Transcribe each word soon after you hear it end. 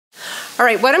All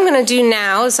right, what I'm going to do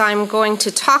now is I'm going to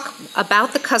talk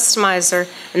about the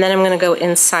customizer, and then I'm going to go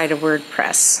inside of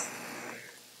WordPress.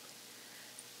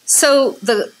 So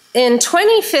in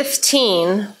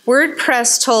 2015,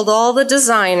 WordPress told all the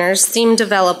designers, theme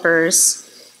developers,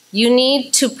 you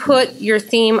need to put your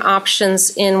theme options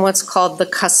in what's called the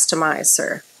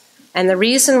customizer. And the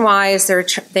reason why is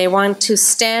they want to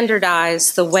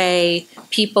standardize the way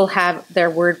people have their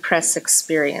WordPress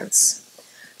experience.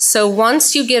 So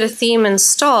once you get a theme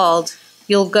installed,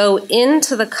 you'll go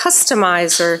into the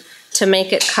customizer to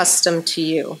make it custom to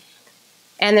you.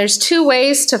 And there's two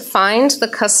ways to find the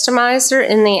customizer: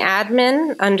 in the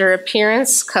admin under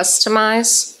Appearance,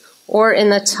 Customize, or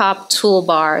in the top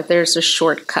toolbar, there's a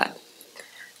shortcut.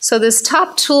 So this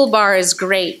top toolbar is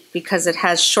great because it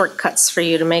has shortcuts for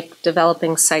you to make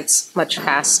developing sites much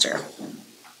faster.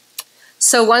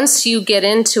 So once you get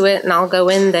into it, and I'll go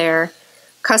in there,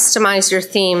 customize your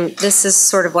theme, this is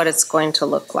sort of what it's going to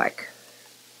look like.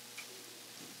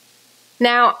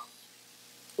 Now,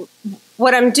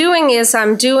 what I'm doing is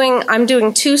I'm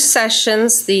doing two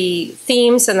sessions, the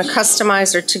themes and the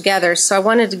customizer together. So I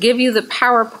wanted to give you the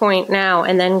PowerPoint now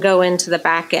and then go into the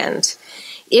back end.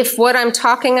 If what I'm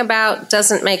talking about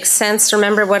doesn't make sense,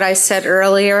 remember what I said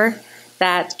earlier,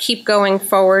 that keep going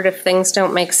forward. If things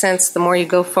don't make sense, the more you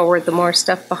go forward, the more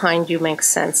stuff behind you makes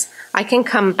sense. I can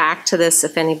come back to this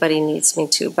if anybody needs me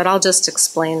to, but I'll just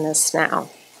explain this now.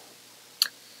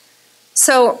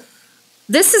 So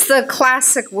this is the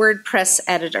classic WordPress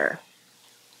editor.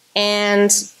 And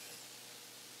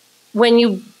when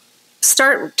you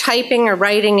start typing or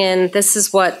writing in, this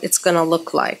is what it's going to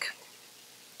look like.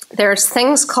 There's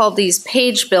things called these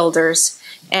page builders,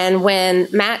 and when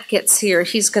Matt gets here,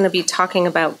 he's going to be talking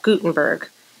about Gutenberg,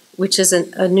 which is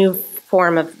a new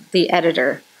form of the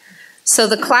editor. So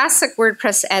the classic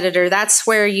WordPress editor, that's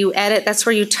where you edit, that's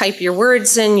where you type your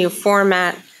words in, you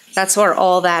format, that's where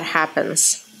all that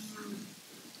happens.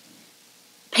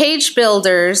 Page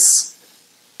builders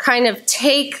kind of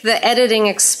take the editing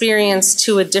experience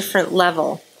to a different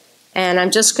level. And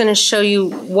I'm just going to show you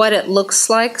what it looks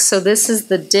like. So this is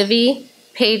the Divi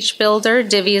page builder.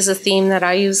 Divi is a theme that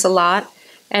I use a lot.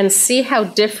 And see how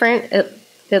different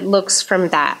it looks from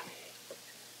that.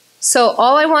 So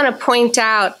all I want to point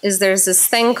out is there's this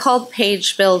thing called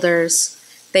page builders.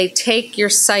 They take your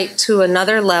site to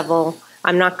another level.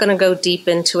 I'm not going to go deep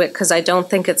into it because I don't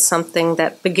think it's something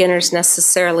that beginners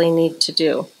necessarily need to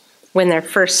do when they're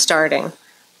first starting.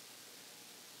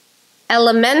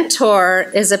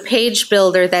 Elementor is a page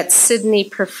builder that Sydney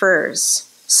prefers.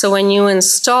 So when you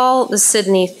install the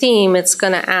Sydney theme, it's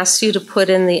going to ask you to put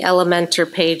in the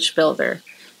Elementor page builder.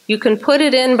 You can put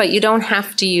it in, but you don't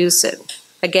have to use it.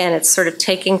 Again, it's sort of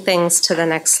taking things to the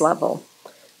next level.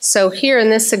 So here in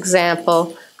this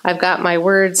example, I've got my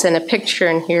words and a picture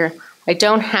in here. I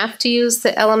don't have to use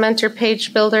the Elementor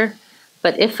page builder,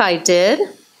 but if I did,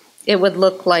 it would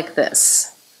look like this.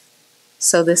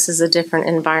 So this is a different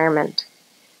environment.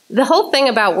 The whole thing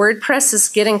about WordPress is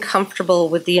getting comfortable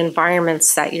with the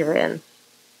environments that you're in.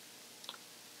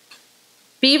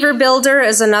 Beaver Builder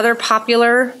is another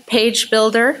popular page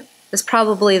builder. It's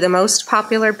probably the most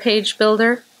popular page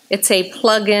builder. It's a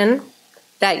plugin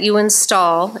that you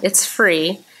install. It's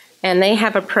free, and they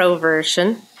have a pro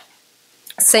version.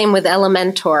 Same with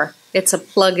Elementor. It's a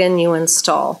plugin you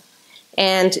install.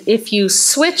 And if you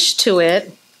switch to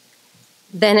it,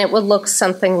 then it would look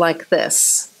something like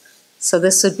this. So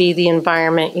this would be the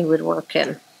environment you would work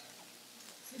in.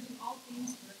 So do all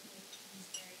themes work with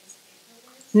these various page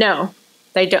builders? No,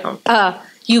 they don't.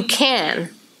 You can.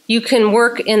 You can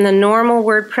work in the normal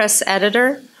WordPress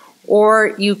editor,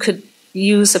 or you could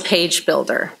use a page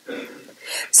builder.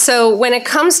 So when it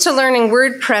comes to learning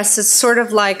WordPress, it's sort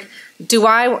of like,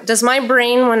 does my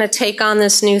brain want to take on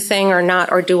this new thing or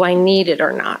not, or do I need it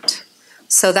or not?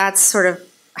 So that's sort of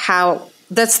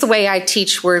that's the way I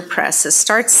teach WordPress. It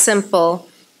starts simple,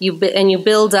 and you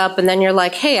build up, and then you're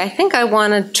like, hey, I think I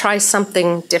want to try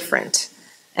something different.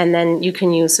 And then you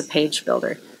can use a page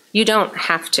builder. You don't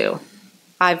have to.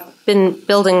 I've been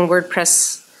building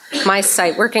WordPress, my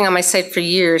site, working on my site for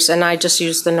years, and I just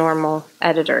use the normal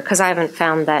editor because I haven't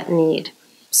found that need.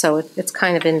 So it's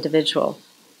kind of individual.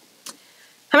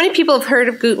 How many people have heard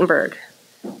of Gutenberg?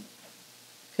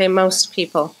 Okay, most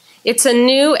people. It's a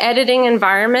new editing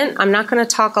environment. I'm not going to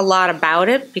talk a lot about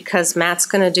it because Matt's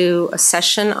going to do a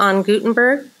session on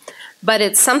Gutenberg, but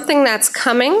it's something that's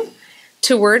coming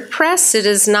to WordPress. It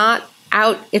is not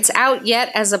out. It's out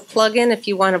yet as a plugin if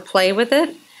you want to play with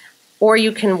it, or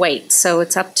you can wait. So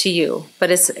it's up to you.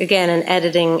 But it's, again, an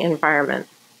editing environment.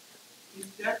 Is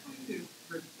that going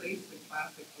to replace the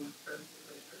classic WordPress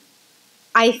editor?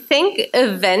 I think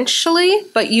eventually,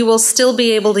 but you will still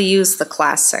be able to use the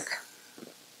classic.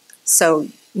 So,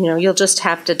 you'll just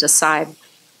have to decide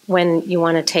when you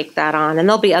want to take that on. And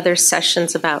there'll be other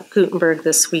sessions about Gutenberg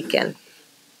this weekend.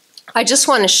 I just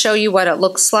want to show you what it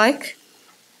looks like.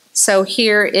 So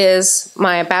here is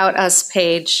my About Us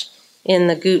page in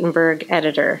the Gutenberg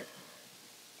editor.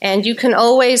 And you can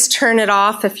always turn it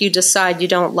off if you decide you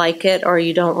don't like it or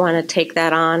you don't want to take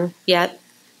that on yet.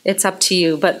 It's up to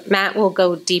you, but Matt will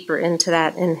go deeper into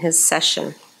that in his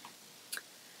session.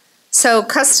 So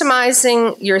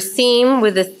customizing your theme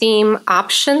with the theme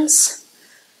options.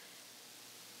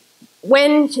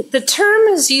 When the term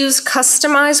is used,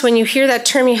 customize, when you hear that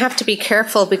term, you have to be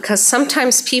careful because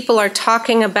sometimes people are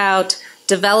talking about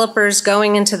developers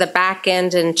going into the back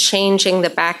end and changing the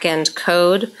back end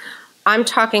code. I'm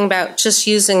talking about just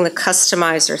using the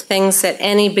customizer, things that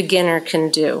any beginner can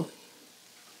do.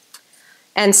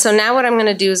 And so now what I'm going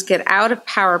to do is get out of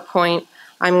PowerPoint.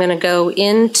 I'm going to go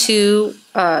into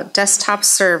desktop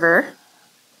server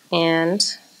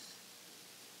and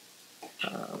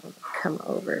come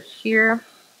over here.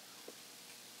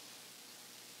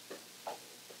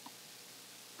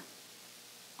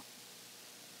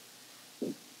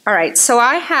 All right, so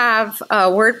I have a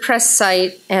WordPress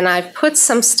site and I've put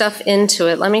some stuff into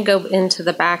it. Let me go into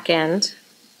the back end.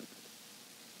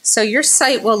 So your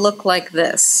site will look like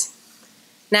this.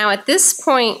 Now at this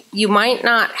point, you might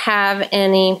not have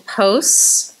any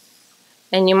posts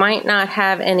and you might not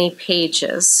have any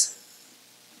pages,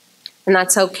 and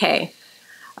that's okay.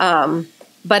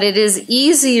 But it is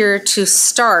easier to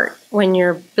start when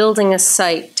you're building a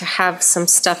site to have some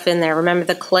stuff in there. Remember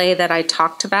the clay that I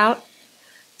talked about?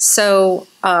 So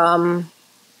what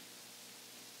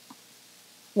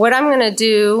I'm going to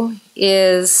do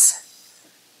is,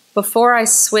 before I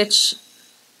switch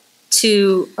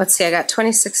to, let's see, I got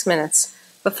 26 minutes.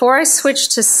 Before I switch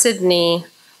to Sydney,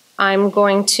 I'm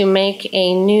going to make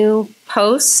a new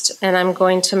post and I'm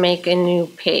going to make a new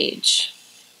page.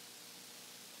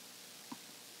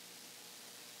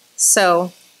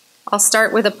 So I'll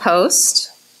start with a post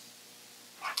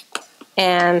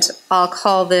and I'll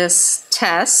call this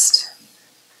test,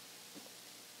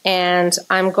 and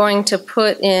I'm going to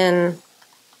put in,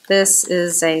 this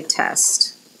is a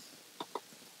test,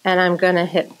 and I'm going to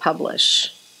hit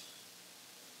publish.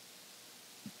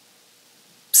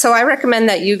 So I recommend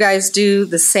that you guys do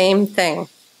the same thing,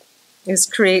 is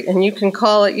create, and you can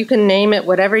call it, you can name it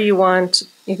whatever you want,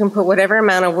 you can put whatever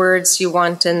amount of words you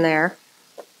want in there.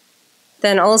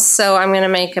 Then also I'm going to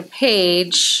make a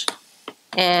page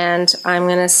and I'm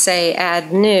going to say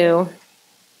add new,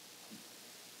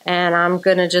 and I'm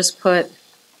going to just put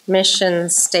mission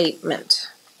statement.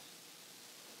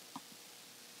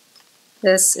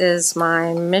 This is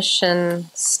my mission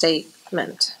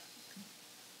statement,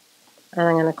 and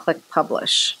I'm going to click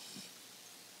publish.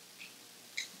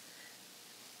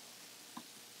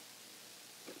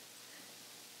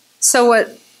 So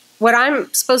what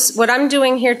I'm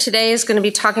doing here today is going to be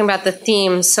talking about the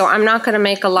themes, so I'm not going to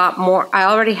make a lot more. I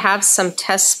already have some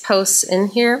test posts in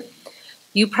here.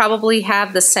 You probably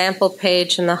have the sample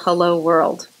page in the Hello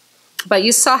World. But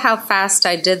you saw how fast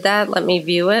I did that. Let me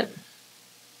view it.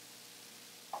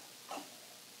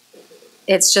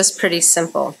 It's just pretty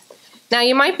simple. Now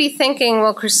you might be thinking,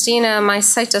 well, Christina, my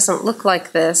site doesn't look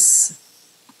like this.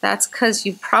 That's because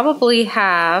you probably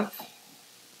have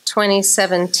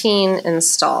 2017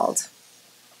 installed.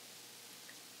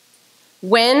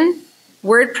 When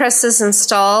WordPress is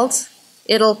installed,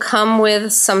 it'll come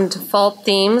with some default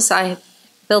themes. I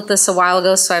built this a while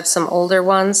ago, so I have some older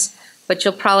ones, but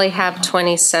you'll probably have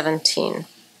 2017.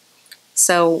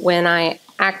 So when I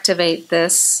activate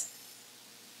this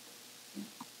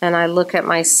and I look at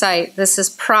my site, this is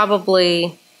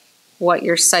probably what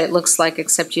your site looks like,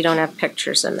 except you don't have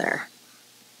pictures in there.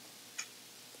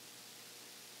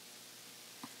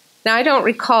 Now I don't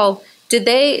recall,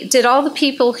 did all the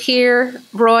people here,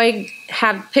 Roy,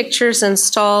 have pictures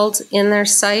installed in their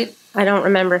site? I don't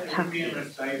remember. They would be in their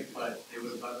site, but they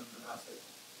would have gotten the asset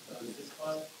this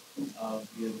club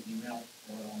via email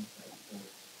or on site. So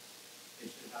they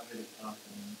should have it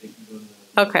and they can go to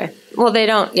the. Okay. Well, they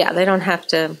don't. Yeah, they don't have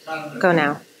to go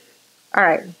now. All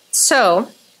right. So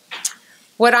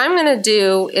what I'm going to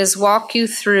do is walk you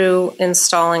through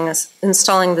installing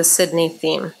the Sydney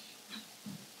theme.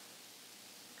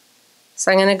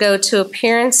 So I'm going to go to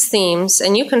Appearance Themes,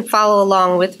 and you can follow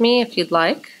along with me if you'd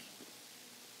like.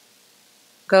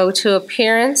 Go to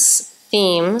Appearance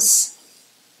Themes,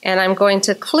 and I'm going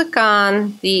to click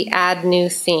on the Add New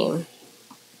Theme.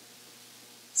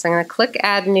 So I'm going to click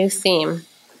Add New Theme.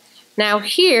 Now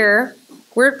here,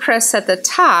 WordPress at the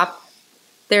top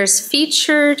there's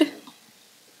featured,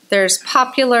 there's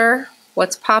popular,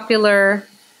 what's popular,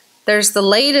 there's the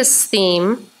latest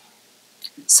theme.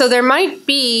 So there might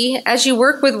be, as you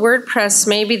work with WordPress,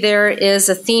 maybe there is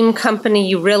a theme company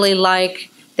you really like.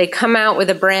 They come out with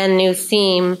a brand new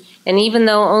theme, and even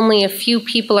though only a few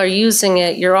people are using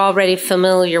it, you're already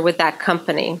familiar with that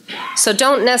company. So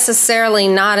don't necessarily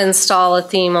not install a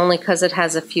theme only because it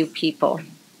has a few people.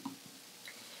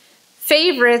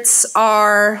 Favorites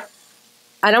are,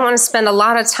 I don't want to spend a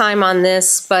lot of time on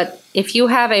this, but if you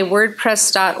have a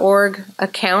WordPress.org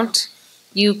account,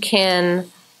 you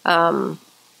can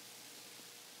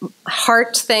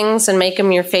heart things and make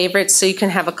them your favorites so you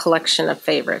can have a collection of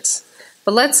favorites.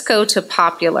 But let's go to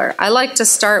popular. I like to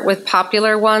start with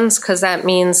popular ones because that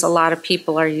means a lot of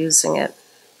people are using it.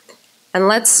 And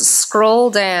let's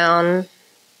scroll down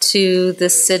to the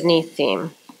Sydney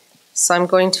theme. So I'm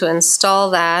going to install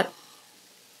that.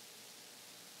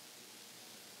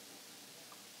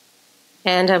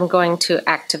 And I'm going to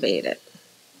activate it.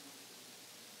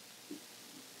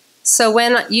 So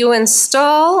when you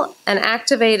install and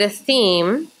activate a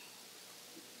theme,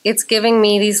 it's giving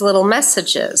me these little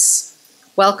messages.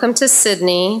 Welcome to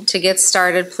Sydney. To get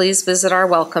started, please visit our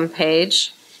welcome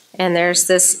page. And there's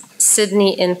this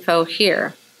Sydney info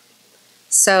here.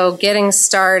 So getting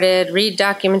started, read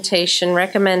documentation,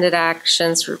 recommended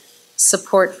actions,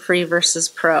 support free versus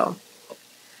pro.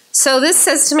 So this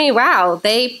says to me, wow,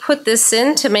 they put this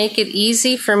in to make it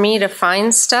easy for me to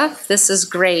find stuff. This is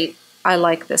great. I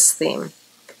like this theme.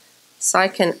 So I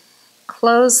can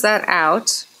close that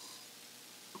out.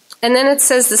 And then it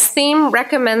says this theme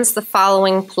recommends the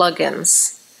following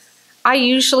plugins. I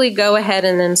usually go ahead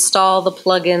and install the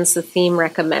plugins the theme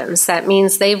recommends. That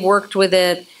means they've worked with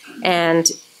it and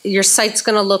your site's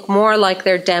going to look more like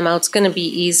their demo. It's going to be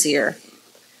easier.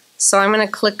 So I'm going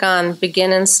to click on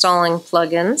Begin Installing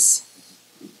Plugins.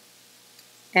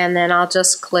 And then I'll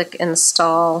just click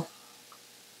Install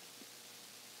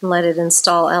and let it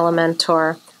install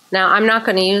Elementor. Now I'm not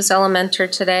going to use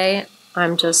Elementor today.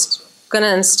 I'm just going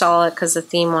to install it because the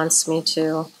theme wants me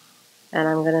to. And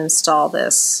I'm going to install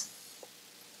this.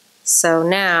 So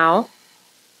now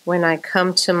when I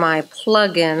come to my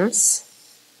plugins,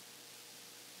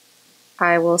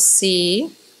 I will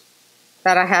see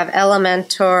that I have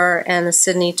Elementor and the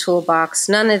Sydney Toolbox.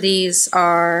 None of these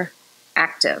are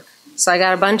active. So I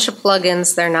got a bunch of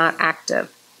plugins, they're not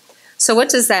active. So what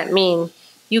does that mean?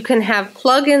 You can have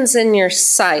plugins in your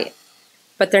site,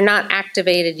 but they're not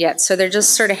activated yet. So they're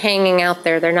just sort of hanging out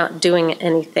there. They're not doing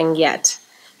anything yet.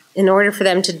 In order for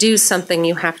them to do something,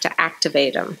 you have to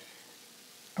activate them.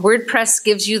 WordPress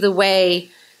gives you the way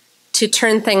to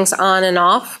turn things on and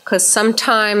off, because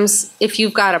sometimes if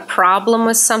you've got a problem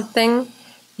with something,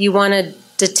 you want to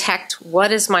detect what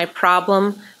is my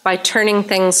problem. By turning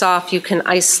things off, you can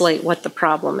isolate what the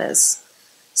problem is.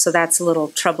 So that's a little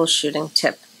troubleshooting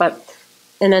tip. But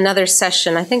in another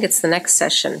session, I think it's the next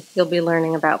session, you'll be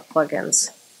learning about plugins.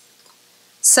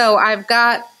 So I've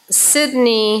got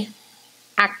Sydney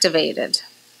activated.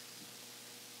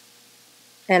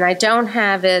 And I don't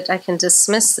have it, I can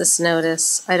dismiss this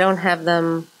notice. I don't have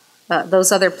them,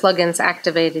 those other plugins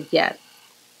activated yet.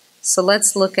 So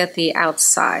let's look at the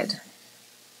outside.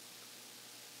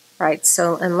 All right,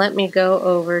 so, and let me go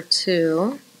over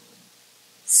to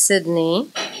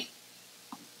Sydney.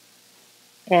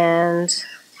 And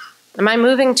am I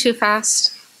moving too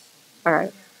fast? All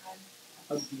right.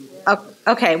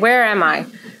 Okay, where am I?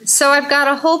 So I've got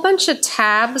a whole bunch of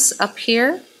tabs up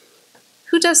here.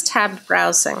 Who does tabbed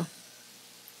browsing?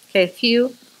 Okay, a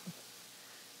few.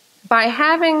 By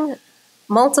having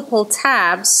multiple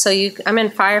tabs, so I'm in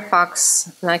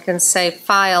Firefox and I can say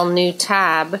File, New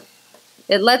Tab,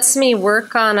 it lets me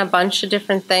work on a bunch of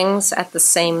different things at the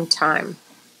same time.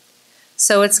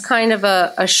 So it's kind of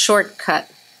a shortcut.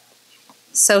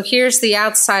 So here's the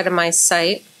outside of my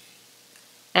site.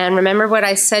 And remember what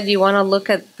I said, you want to look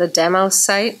at the demo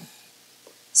site?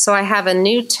 So I have a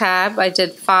new tab. I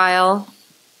did File,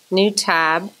 New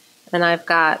Tab, and I've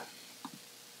got,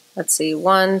 let's see,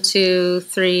 1, 2,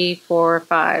 3, 4,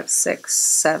 5, 6,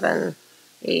 7,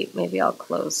 8. Maybe I'll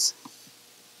close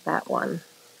that one.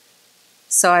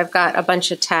 So I've got a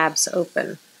bunch of tabs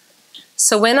open.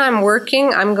 So when I'm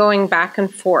working, I'm going back and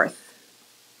forth.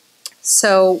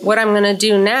 So what I'm going to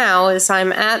do now is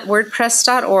I'm at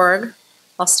WordPress.org.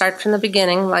 I'll start from the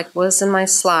beginning like was in my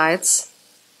slides.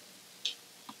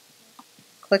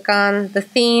 Click on the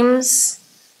themes,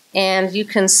 and you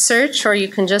can search or you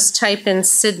can just type in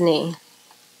Sydney.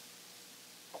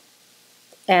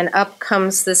 And up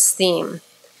comes this theme.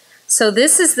 So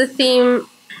this is the theme,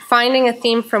 finding a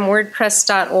theme from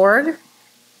WordPress.org.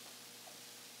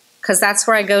 because that's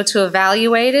where I go to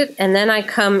evaluate it, and then I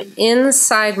come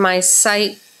inside my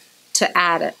site to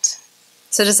add it.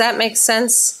 So does that make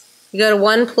sense? You go to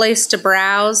one place to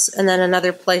browse and then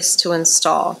another place to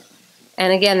install.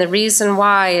 And again, the reason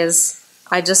why is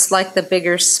I just like the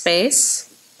bigger space.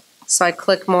 So I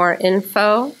click more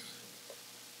info,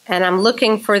 and I'm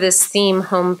looking for this theme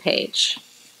homepage.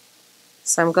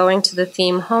 So I'm going to the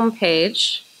theme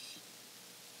homepage.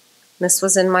 This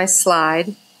was in my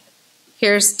slide.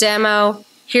 Here's demo,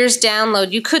 here's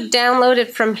download. You could download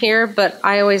it from here, but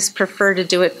I always prefer to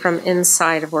do it from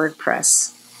inside of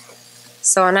WordPress.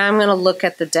 So now I'm going to look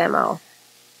at the demo.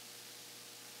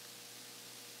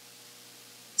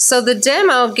 So the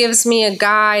demo gives me a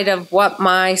guide of what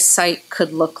my site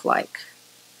could look like.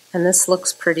 And this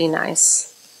looks pretty nice.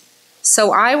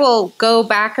 So I will go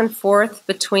back and forth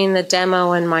between the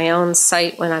demo and my own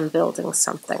site when I'm building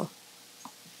something.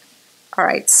 All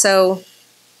right, so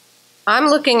I'm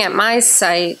looking at my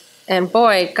site, and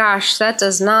boy, gosh, that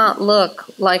does not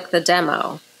look like the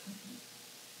demo.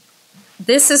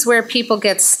 This is where people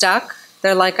get stuck.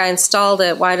 They're like, I installed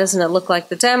it, why doesn't it look like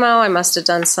the demo? I must have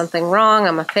done something wrong,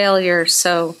 I'm a failure.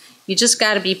 So you just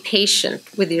got to be patient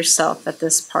with yourself at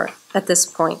this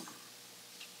point.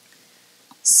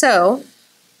 So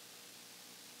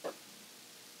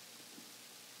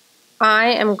I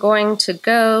am going to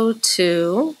go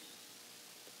to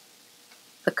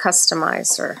the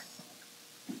customizer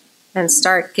and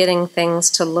start getting things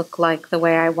to look like the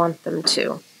way I want them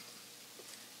to.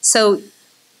 So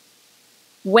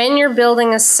when you're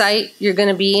building a site, you're going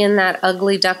to be in that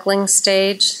ugly duckling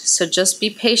stage, so just be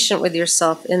patient with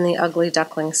yourself in the ugly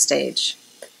duckling stage.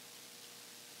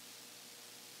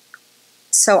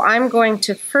 So I'm going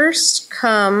to first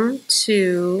come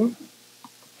to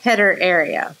header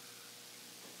area.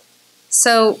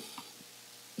 So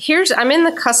I'm in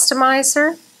the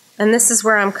customizer, and this is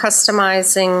where I'm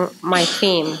customizing my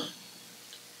theme.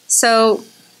 So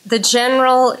the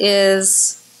general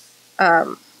is,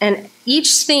 and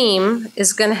each theme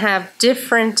is going to have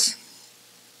different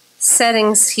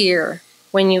settings here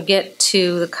when you get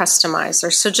to the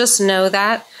customizer. So just know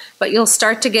that, but you'll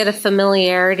start to get a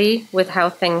familiarity with how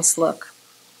things look.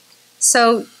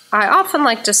 So I often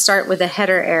like to start with a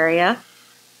header area.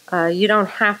 You don't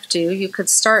have to. You could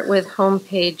start with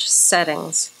homepage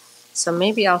settings. So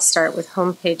maybe I'll start with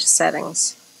homepage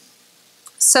settings.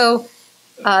 So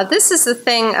this is the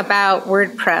thing about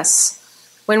WordPress.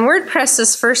 When WordPress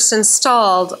is first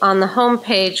installed, on the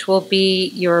homepage will be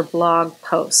your blog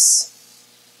posts.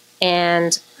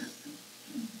 And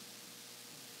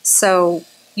so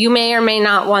you may or may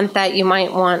not want that. You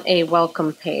might want a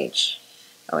welcome page.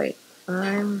 Oh wait,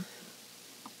 I'm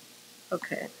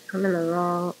in the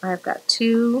wrong. I've got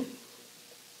two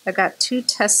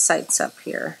test sites up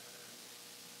here.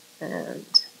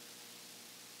 And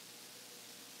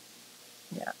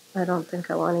yeah, I don't think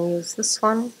I want to use this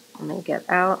one. Let me get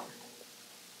out.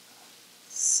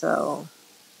 So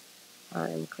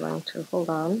I'm going to, hold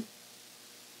on.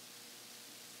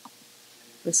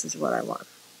 This is what I want.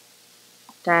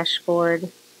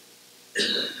 Dashboard,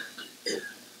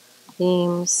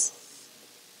 themes.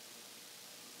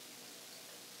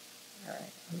 All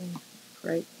right,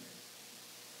 great.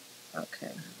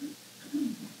 Okay.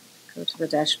 Go to the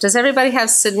dash. Does everybody have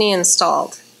Sydney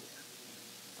installed?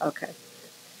 Okay.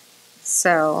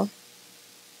 So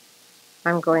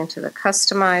I'm going to the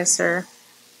customizer,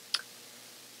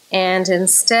 and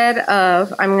instead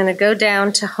of, I'm going to go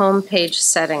down to homepage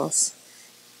settings.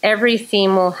 Every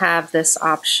theme will have this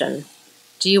option.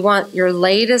 Do you want your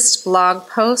latest blog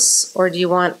posts, or do you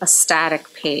want a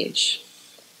static page?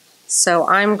 So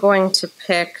I'm going to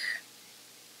pick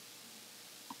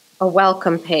a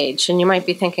welcome page. And you might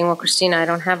be thinking, well, Christina, I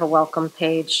don't have a welcome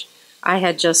page. I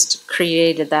had just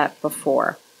created that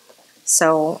before.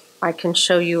 So I can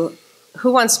show you.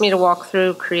 Who wants me to walk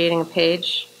through creating a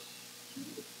page?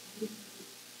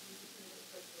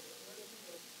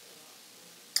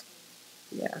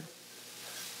 Yeah.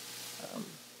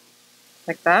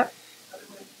 Like that.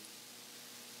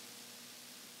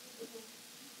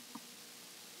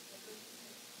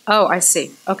 Oh, I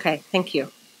see. Okay, thank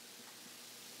you.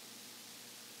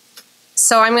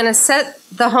 So I'm going to set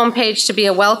the home page to be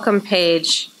a welcome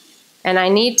page, and I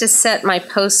need to set my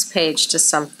post page to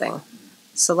something.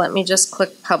 So let me just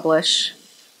click publish.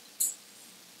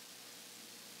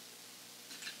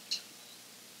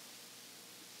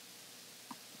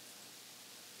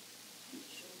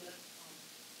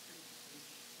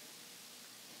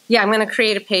 Yeah, I'm going to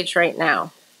create a page right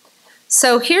now.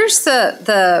 So here's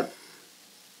the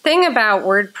thing about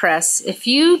WordPress. If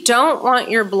you don't want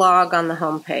your blog on the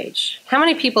home page, how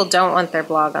many people don't want their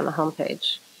blog on the home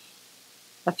page?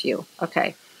 A few,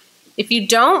 okay. If you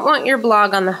don't want your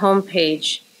blog on the home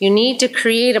page, you need to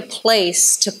create a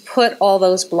place to put all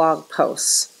those blog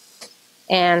posts.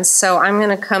 And so I'm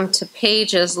going to come to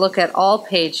Pages, look at All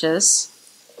Pages,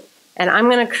 and I'm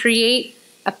going to create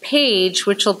a page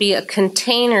which will be a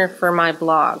container for my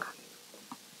blog.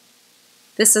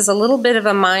 This is a little bit of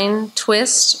a mind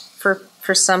twist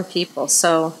for some people.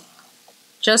 So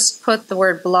just put the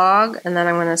word blog, and then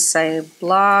I'm going to say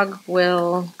blog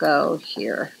will go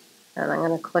here. And I'm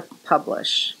going to click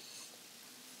Publish.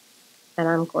 And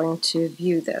I'm going to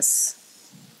view this.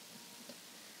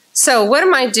 So what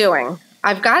am I doing?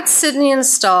 I've got Sydney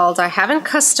installed. I haven't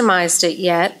customized it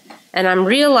yet. And I'm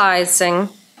realizing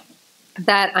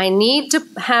that I need to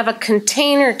have a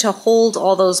container to hold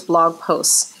all those blog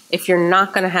posts if you're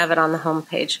not going to have it on the home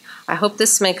page. I hope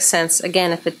this makes sense.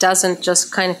 Again, if it doesn't, just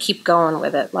kind of keep going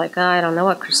with it. Like, I don't know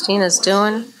what Christina's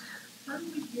doing. How do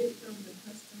we get from the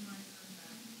customizer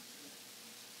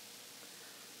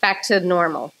Back to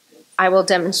normal. I will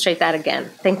demonstrate that again.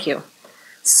 Thank you.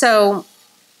 So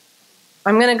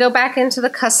I'm going to go back into the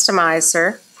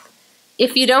customizer.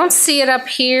 If you don't see it up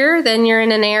here, then you're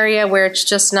in an area where it's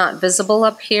just not visible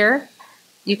up here.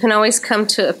 You can always come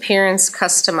to Appearance,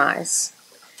 Customize.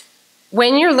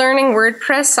 When you're learning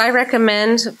WordPress, I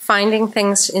recommend finding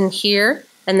things in here,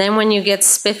 and then when you get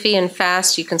spiffy and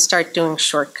fast, you can start doing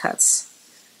shortcuts.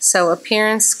 So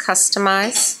Appearance,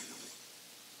 Customize.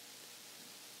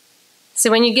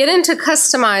 So when you get into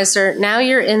Customizer, now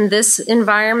you're in this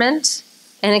environment,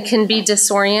 and it can be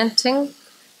disorienting.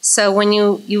 So when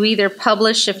you either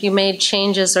publish if you made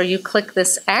changes, or you click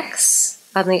this X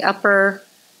on the upper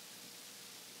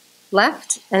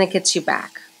left, and it gets you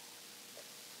back.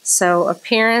 So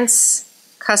Appearance,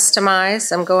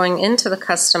 Customize, I'm going into the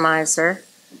Customizer,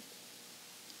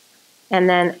 and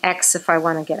then X if I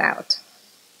want to get out.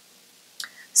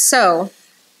 So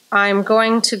I'm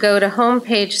going to go to Home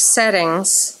Page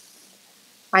Settings.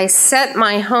 I set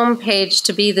my home page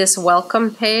to be this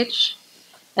welcome page,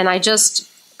 and I just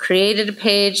created a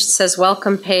page that says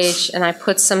welcome page, and I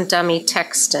put some dummy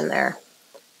text in there.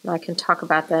 And I can talk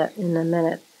about that in a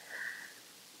minute.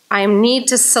 I need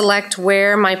to select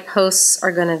where my posts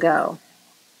are going to go.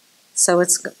 So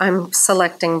I'm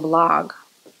selecting blog.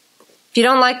 If you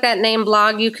don't like that name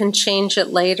blog, you can change it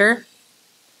later.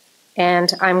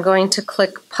 And I'm going to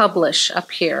click Publish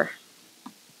up here.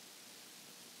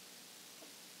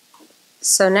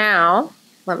 So now,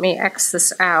 let me X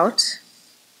this out.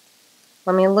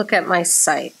 Let me look at my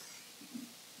site.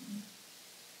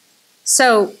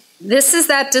 So this is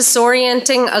that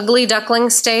disorienting, ugly duckling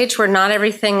stage where not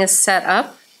everything is set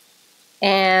up.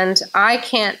 And I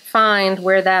can't find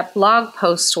where that blog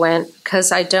post went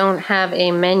because I don't have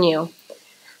a menu.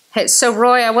 Hey, so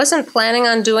Roy, I wasn't planning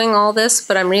on doing all this,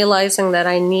 but I'm realizing that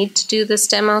I need to do this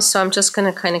demo, so I'm just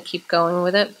going to kind of keep going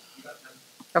with it.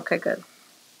 Okay, good.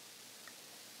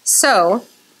 So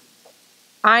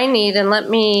I need, and let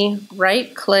me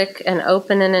right-click and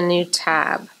open in a new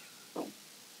tab.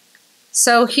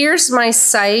 So here's my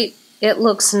site. It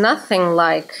looks nothing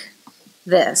like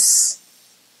this,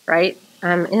 right?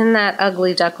 I'm in that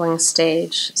ugly duckling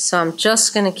stage, so I'm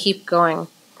just going to keep going.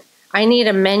 I need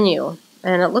a menu,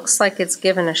 and it looks like it's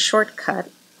given a shortcut.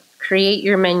 Create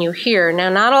your menu here. Now,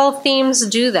 not all themes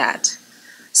do that.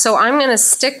 So I'm going to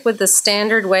stick with the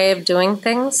standard way of doing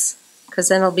things, because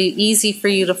then it'll be easy for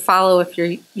you to follow if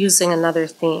you're using another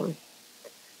theme.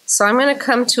 So I'm going to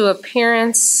come to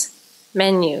Appearance,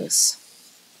 Menus.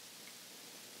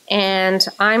 And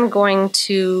I'm going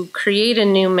to create a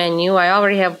new menu. I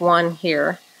already have one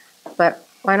here, but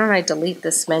why don't I delete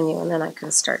this menu and then I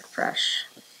can start fresh.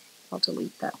 I'll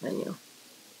delete that menu.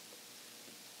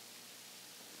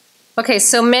 Okay,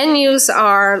 so menus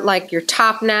are like your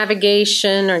top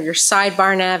navigation or your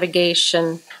sidebar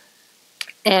navigation.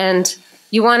 And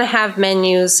you want to have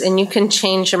menus, and you can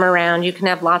change them around. You can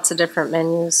have lots of different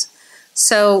menus.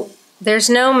 So there's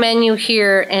no menu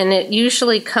here, and it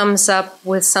usually comes up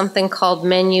with something called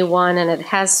Menu 1, and it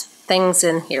has things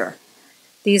in here.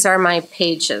 These are my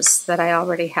pages that I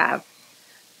already have.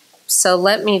 So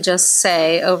let me just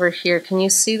say over here, can you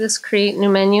see this Create New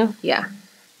Menu? Yeah.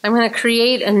 I'm going to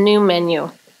create a new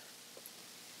menu.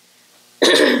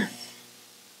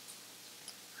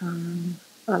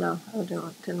 Oh no, I didn't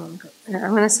want to.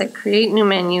 I'm going to say Create New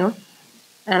Menu,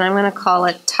 and I'm going to call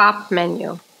it Top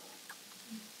Menu.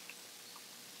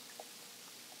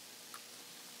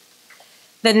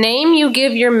 The name you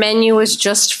give your menu is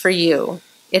just for you.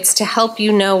 It's to help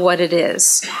you know what it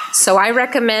is. So I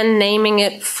recommend naming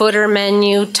it Footer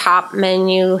Menu, Top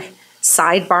Menu,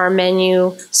 Sidebar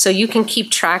Menu, so you can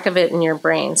keep track of it in your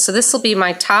brain. So this will be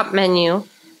my top menu.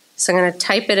 So I'm going to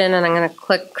type it in and I'm going to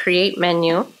click Create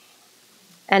Menu.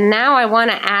 And now I want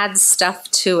to add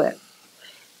stuff to it.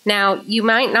 Now, you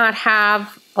might not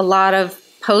have a lot of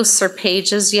posts or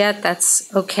pages yet.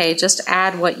 That's okay. Just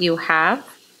add what you have.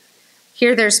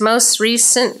 Here, there's most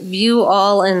recent, view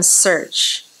all, and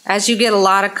search. As you get a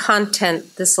lot of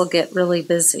content, this will get really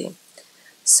busy.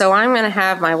 So I'm going to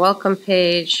have my welcome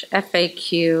page,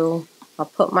 FAQ, I'll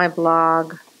put my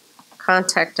blog,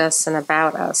 contact us, and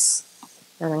about us.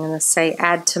 And I'm going to say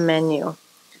add to menu.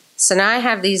 So now I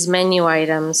have these menu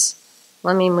items.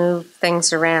 Let me move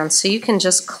things around. So you can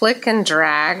just click and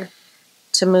drag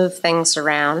to move things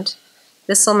around.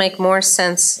 This will make more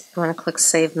sense. I'm going to click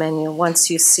Save Menu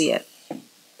once you see it.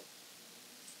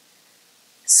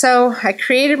 So I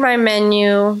created my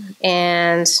menu,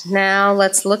 and now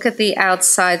let's look at the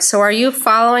outside. So are you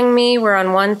following me? We're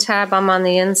on one tab, I'm on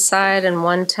the inside, and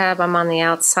one tab, I'm on the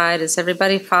outside. Is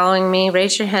everybody following me?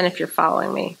 Raise your hand if you're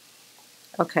following me.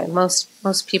 Okay, most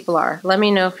people are. Let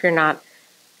me know if you're not.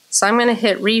 So I'm going to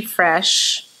hit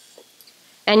refresh.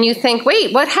 And you think,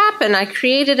 wait, what happened? I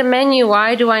created a menu.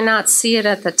 Why do I not see it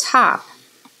at the top?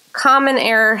 Common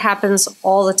error happens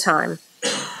all the time.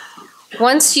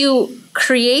 Once you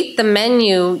create the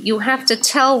menu, you have to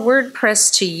tell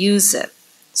WordPress to use it.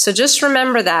 So just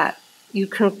remember that. You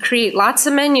can create lots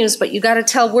of menus, but you got to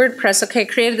tell WordPress, okay, I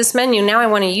created this menu, now I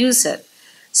want to use it.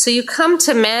 So you come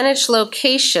to Manage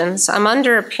Locations. I'm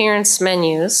under Appearance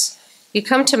Menus. You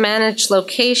come to Manage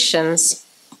Locations,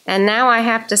 and now I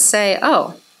have to say,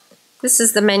 oh, this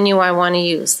is the menu I want to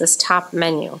use, this top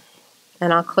menu.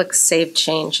 And I'll click Save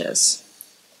Changes.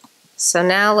 So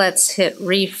now let's hit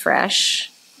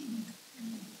refresh.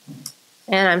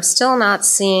 And I'm still not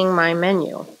seeing my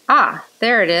menu. Ah,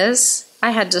 there it is.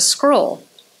 I had to scroll.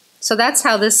 So that's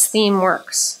how this theme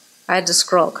works. I had to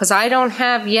scroll because I don't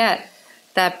have yet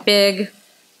that big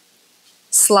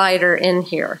slider in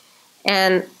here.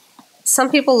 And some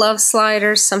people love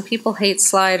sliders, some people hate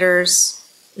sliders.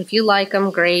 If you like them,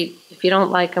 great. If you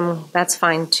don't like them, that's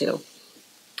fine too.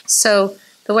 So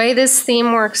the way this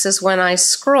theme works is when I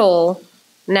scroll,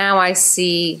 now I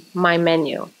see my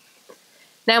menu.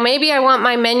 Now maybe I want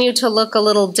my menu to look a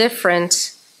little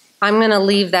different. I'm going to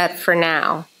leave that for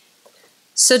now.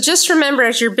 So just remember,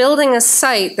 as you're building a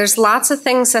site, there's lots of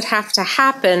things that have to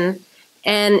happen,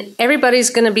 and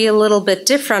everybody's going to be a little bit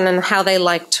different in how they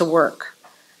like to work.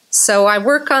 So I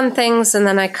work on things and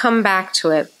then I come back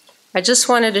to it. I just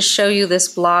wanted to show you this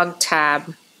blog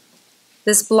tab.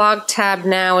 This blog tab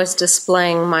now is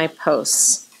displaying my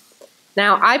posts.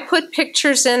 Now I put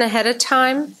pictures in ahead of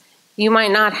time. You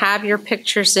might not have your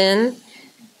pictures in.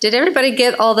 Did everybody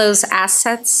get all those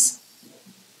assets?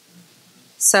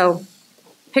 So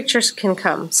pictures can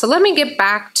come. So let me get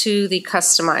back to the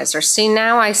customizer. See,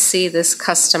 now I see this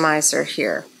customizer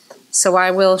here. So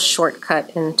I will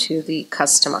shortcut into the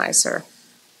customizer.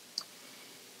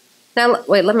 Now,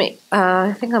 wait,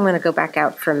 I think I'm going to go back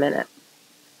out for a minute.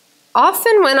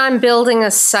 Often when I'm building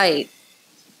a site,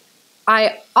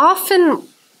 I often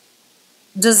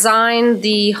design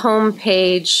the home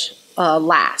page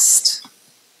last,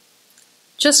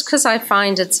 just because I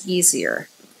find it's easier.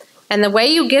 And the way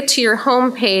you get to your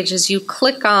home page is you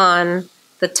click on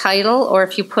the title, or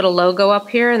if you put a logo up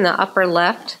here in the upper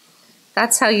left,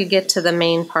 that's how you get to the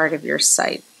main part of your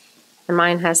site. And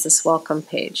mine has this welcome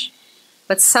page.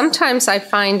 But sometimes I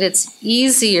find it's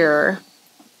easier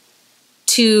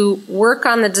to work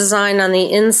on the design on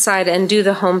the inside and do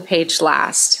the home page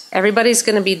last. Everybody's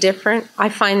going to be different. I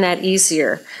find that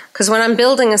easier because when I'm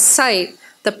building a site,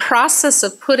 the process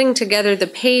of putting together the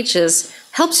pages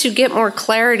helps you get more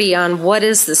clarity on what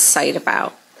is this site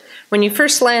about. When you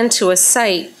first land to a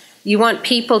site, you want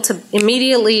people to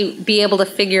immediately be able to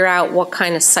figure out what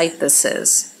kind of site this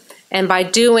is. And by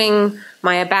doing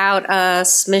my About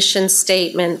Us, mission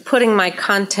statement, putting my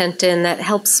content in, that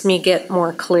helps me get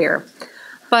more clear.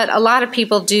 But a lot of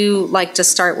people do like to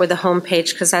start with a home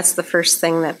page because that's the first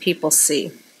thing that people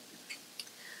see.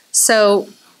 So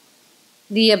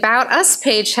the About Us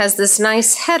page has this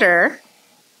nice header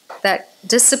that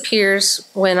disappears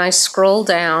when I scroll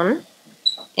down.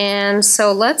 And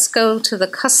so let's go to the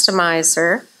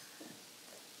customizer.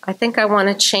 I think I want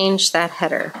to change that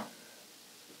header.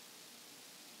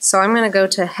 So I'm going to go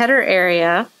to header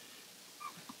area,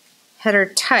 header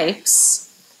types.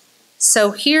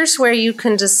 So here's where you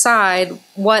can decide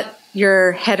what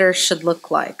your header should look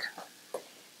like.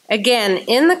 Again,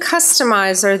 in the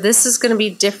customizer, this is going to be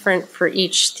different for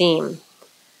each theme.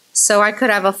 So I could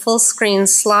have a full screen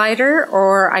slider,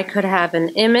 or I could have an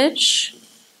image,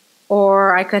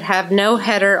 or I could have no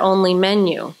header, only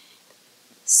menu.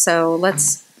 So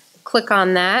let's click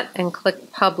on that and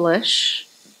click Publish.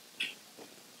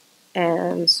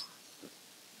 and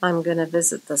I'm going to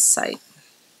visit this site.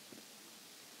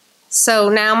 So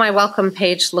now my welcome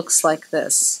page looks like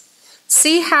this.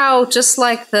 See how, just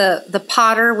like the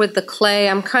potter with the clay,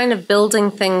 I'm kind of building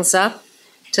things up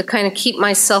to kind of keep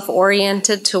myself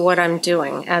oriented to what I'm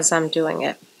doing as I'm doing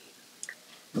it.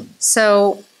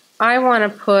 So I want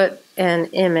to put an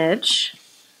image,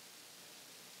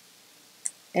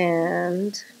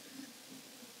 and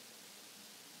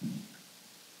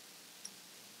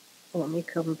let me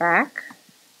come back.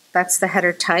 That's the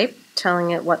header type,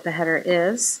 telling it what the header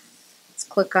is. Let's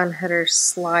click on header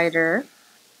slider,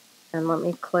 and let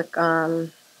me click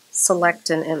on select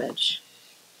an image.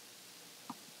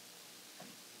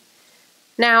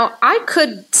 Now, I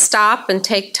could stop and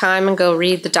take time and go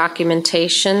read the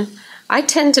documentation. I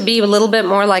tend to be a little bit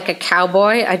more like a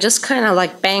cowboy. I just kind of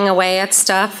like bang away at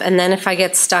stuff, and then if I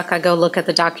get stuck, I go look at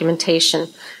the documentation.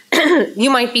 You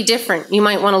might be different. You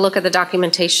might want to look at the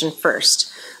documentation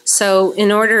first. So in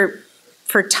order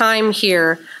for time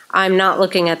here, I'm not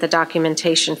looking at the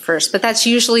documentation first, but that's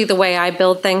usually the way I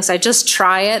build things. I just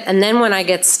try it, and then when I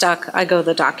get stuck, I go to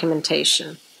the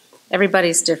documentation.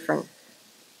 Everybody's different.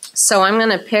 So I'm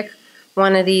going to pick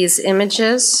one of these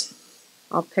images.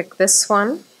 I'll pick this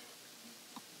one.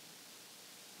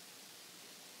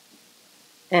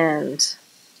 And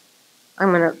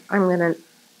I'm going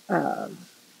to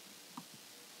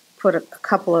put a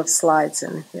couple of slides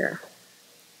in here.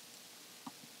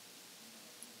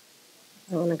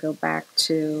 I want to go back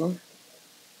to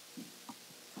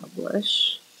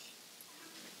publish.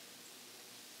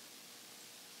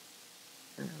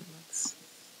 And let's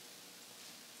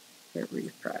hit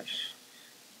refresh.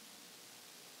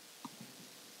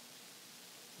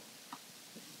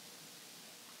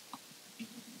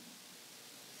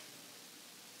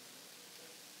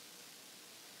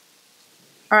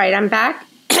 All right, I'm back.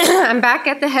 I'm back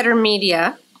at the header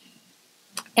media,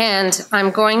 and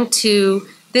I'm going to,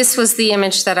 this was the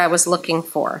image that I was looking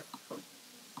for.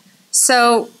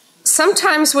 So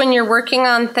sometimes when you're working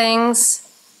on things,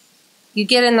 you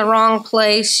get in the wrong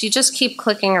place, you just keep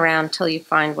clicking around until you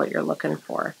find what you're looking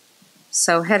for.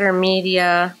 So header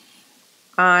media,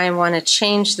 I want to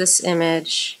change this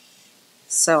image,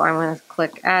 so I'm going to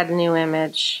click add new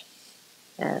image,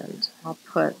 and I'll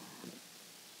put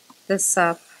this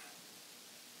up,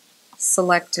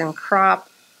 select and crop.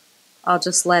 I'll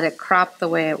just let it crop the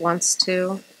way it wants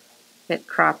to. Hit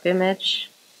crop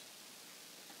image.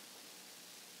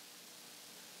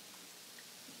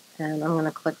 And I'm going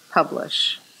to click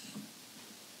publish.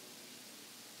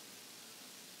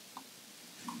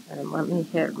 And let me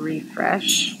hit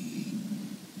refresh.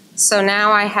 So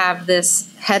now I have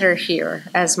this header here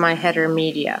as my header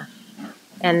media.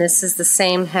 And this is the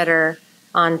same header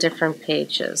on different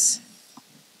pages.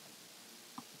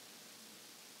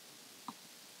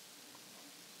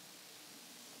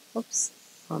 Oops,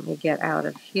 let me get out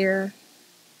of here.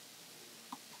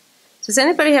 Does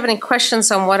anybody have any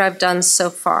questions on what I've done so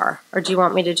far, or do you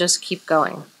want me to just keep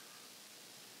going?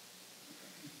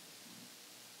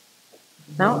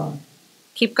 No?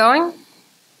 Keep going?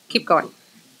 Keep going.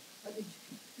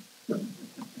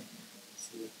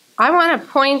 I want to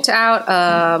point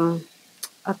out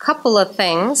a couple of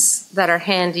things that are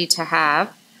handy to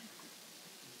have.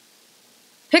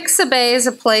 Pixabay is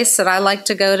a place that I like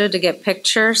to go to get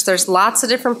pictures. There's lots of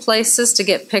different places to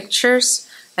get pictures.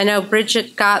 I know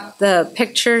Bridget got the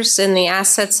pictures in the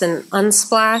assets in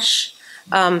Unsplash.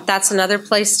 That's another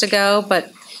place to go,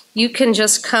 but you can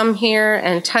just come here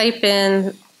and type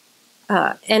in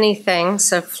anything,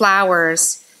 so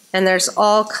flowers, and there's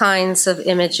all kinds of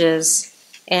images.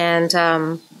 And,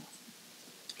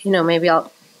 you know, maybe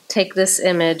I'll take this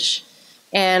image.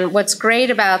 And what's great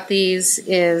about these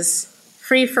is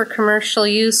free for commercial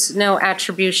use, no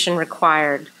attribution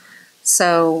required.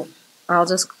 So I'll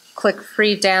just click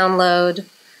free download.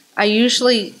 I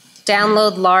usually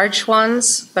download large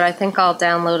ones, but I think I'll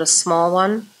download a small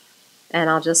one. And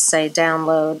I'll just say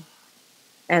download,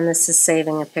 and this is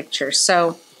saving a picture.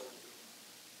 So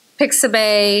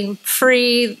Pixabay,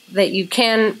 free, that you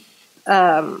can,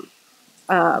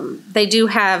 they do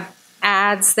have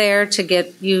ads there to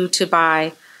get you to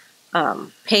buy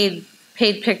paid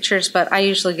pictures, but I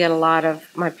usually get a lot of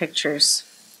my pictures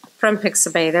from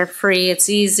Pixabay. They're free, it's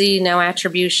easy, no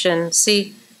attribution.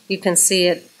 See, you can see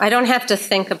it. I don't have to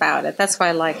think about it. That's why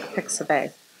I like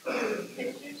Pixabay.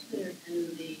 Pictures that are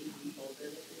in the folder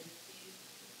that we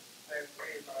received are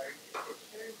very large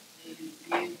pictures. Do you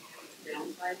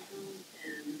downsize them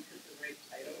and put the right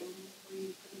title on before you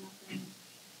put them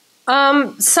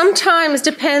up in? Sometimes,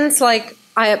 depends, like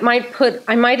I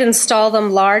might install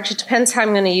them large. It depends how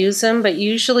I'm going to use them, but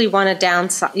you usually want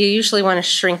to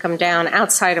shrink them down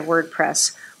outside of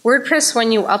WordPress. WordPress,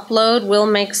 when you upload, will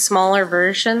make smaller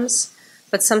versions,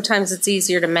 but sometimes it's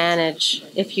easier to manage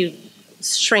if you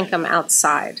shrink them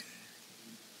outside.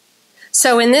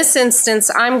 So in this instance,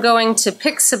 I'm going to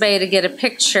Pixabay to get a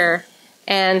picture,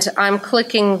 and I'm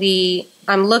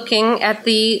looking at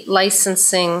the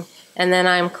licensing, and then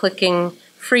I'm clicking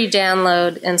free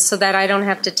download, and so that I don't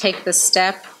have to take the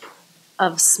step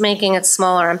of making it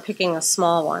smaller, I'm picking a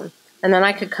small one. And then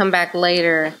I could come back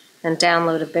later and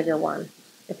download a bigger one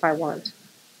if I want.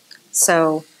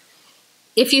 So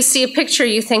if you see a picture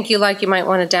you think you like, you might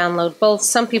want to download both.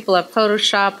 Some people have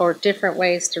Photoshop or different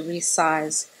ways to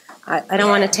resize. I don't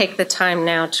want to take the time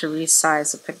now to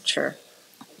resize a picture.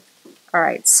 All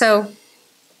right, so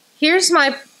here's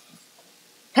my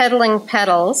pedaling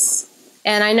pedals.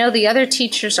 And I know the other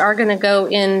teachers are going to go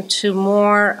into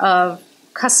more of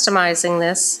customizing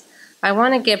this. I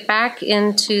want to get back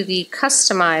into the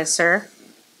customizer,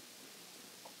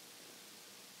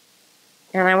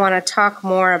 and I want to talk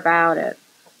more about it.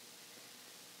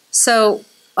 So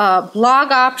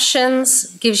blog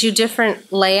options gives you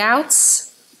different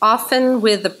layouts. Often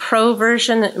with the Pro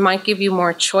version, it might give you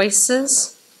more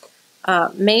choices.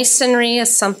 Masonry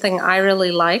is something I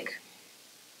really like.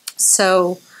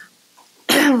 So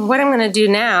what I'm going to do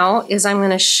now is I'm going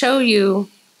to show you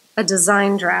a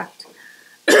design draft.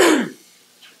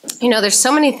 You know, there's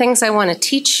so many things I want to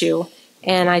teach you,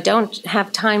 and I don't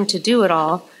have time to do it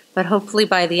all, but hopefully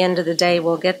by the end of the day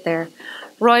we'll get there.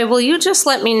 Roy, will you just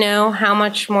let me know how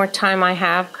much more time I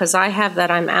have? Because I have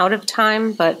that I'm out of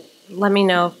time, but let me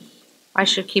know if I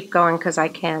should keep going because I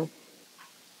can.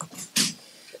 You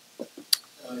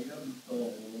have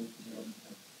until,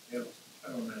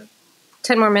 10 more minutes.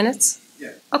 10 more minutes?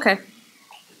 Yeah. Okay.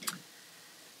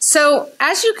 So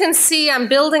as you can see, I'm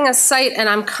building a site and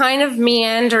I'm kind of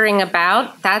meandering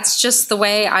about. That's just the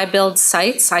way I build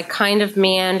sites. I kind of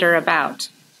meander about.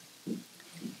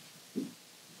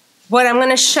 What I'm going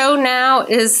to show now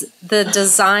is the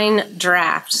design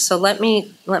draft. So let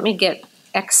me get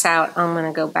X out. I'm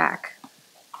going to go back.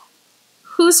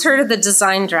 Who's heard of the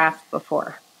design draft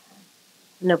before?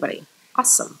 Nobody.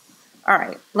 Awesome. All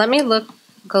right. Let me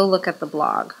go look at the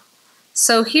blog.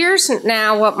 So here's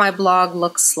now what my blog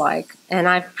looks like, and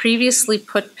I've previously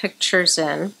put pictures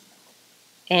in,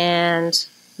 and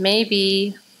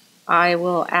maybe I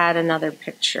will add another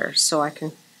picture so I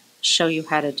can show you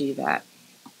how to do that.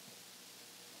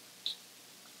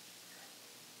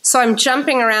 So I'm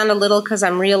jumping around a little because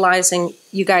I'm realizing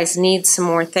you guys need some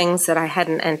more things that I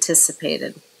hadn't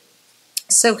anticipated.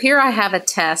 So here I have a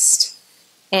test,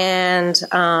 and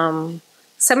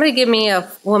somebody give me a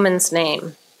woman's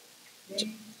name.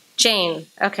 Jane,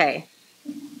 okay.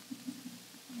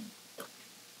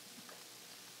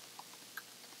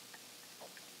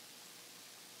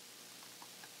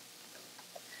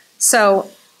 So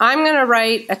I'm going to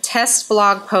write a test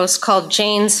blog post called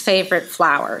Jane's Favorite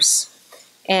Flowers.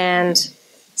 And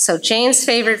so Jane's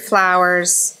Favorite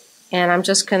Flowers, and I'm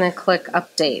just going to click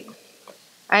Update.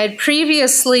 I had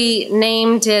previously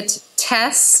named it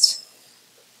Test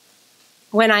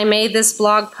when I made this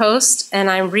blog post, and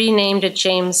I renamed it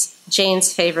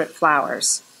Jane's Favorite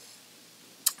Flowers.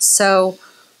 So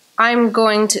I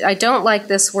don't like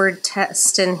this word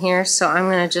test in here, so I'm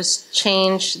going to just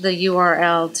change the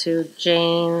URL to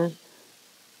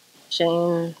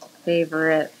Jane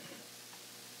Favorite.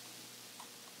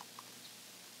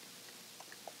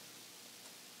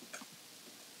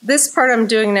 This part I'm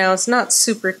doing now is not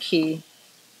super key.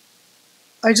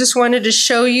 I just wanted to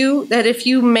show you that if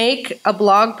you make a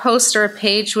blog post or a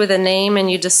page with a name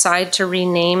and you decide to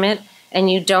rename it and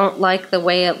you don't like the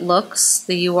way it looks,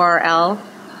 the URL,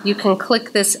 you can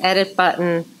click this edit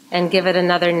button and give it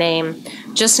another name.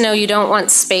 Just know you don't want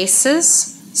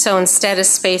spaces, so instead of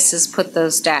spaces, put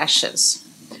those dashes.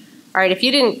 All right, if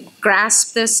you didn't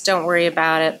grasp this, don't worry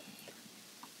about it.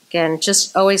 Again,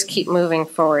 just always keep moving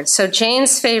forward. So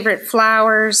Jane's Favorite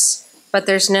Flowers, but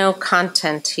there's no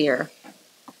content here.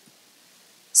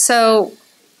 So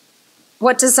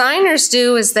what designers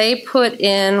do is they put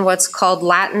in what's called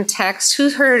Latin text.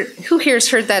 Who here's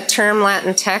heard that term,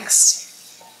 Latin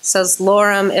text? It says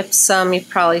lorem ipsum, you've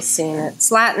probably seen it.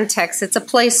 It's Latin text, it's a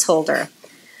placeholder.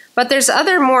 But there's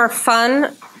other more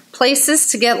fun places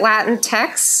to get Latin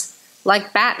text,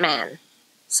 like Batman.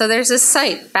 So there's a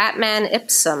site, Batman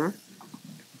Ipsum,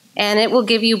 and it will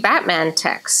give you Batman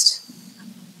text.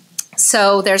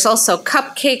 So there's also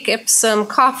Cupcake Ipsum,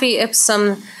 Coffee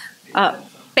Ipsum,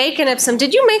 Bacon Ipsum.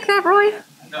 Did you make that, Roy?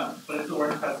 No, but it's a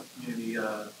WordPress community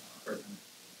person.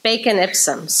 Bacon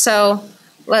Ipsum. So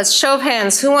Let's show of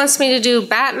hands. Who wants me to do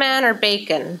Batman or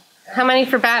bacon? How many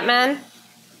for Batman?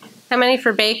 How many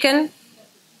for bacon?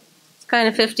 It's kind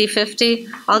of 50-50.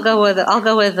 I'll go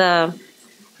with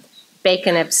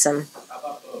bacon Ipsum. How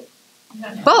about both?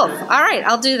 Both. All right,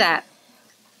 I'll do that.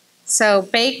 So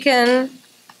bacon,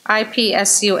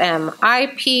 IPSUM,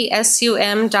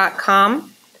 IPSUM.com.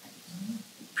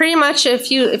 Pretty much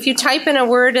if you type in a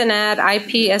word and add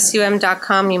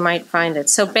IPSUM.com, you might find it.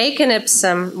 So bacon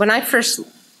Ipsum, when I first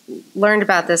learned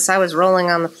about this, I was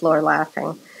rolling on the floor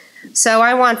laughing. So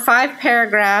I want 5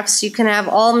 paragraphs. You can have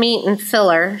all meat and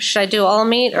filler. Should I do all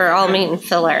meat or all meat and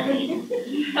filler?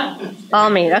 All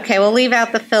meat. Okay, we'll leave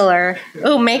out the filler.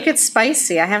 Oh, make it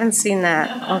spicy. I haven't seen that.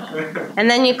 Okay. And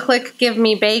then you click Give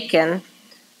Me Bacon.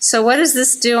 So what is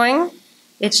this doing?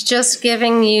 It's just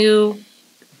giving you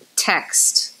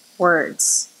text,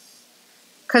 words.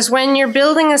 Because when you're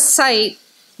building a site,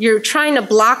 you're trying to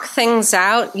block things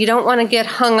out. You don't want to get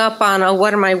hung up on, oh,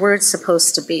 what are my words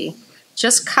supposed to be?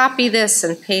 Just copy this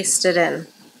and paste it in.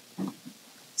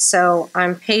 So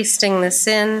I'm pasting this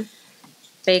in.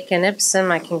 Bacon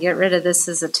Ipsum, I can get rid of this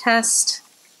as a test.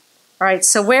 All right,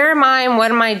 so where am I and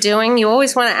what am I doing? You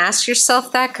always want to ask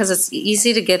yourself that because it's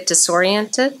easy to get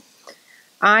disoriented.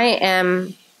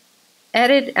 I'm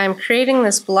creating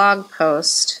this blog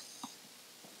post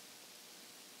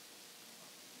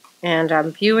and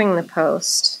I'm viewing the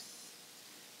post.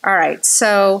 All right,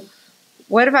 so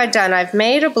what have I done? I've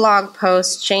made a blog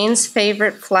post, Jane's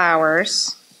Favorite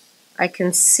Flowers. I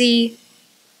can see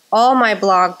all my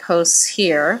blog posts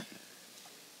here,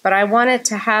 but I want it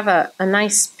to have a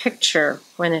nice picture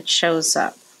when it shows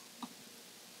up.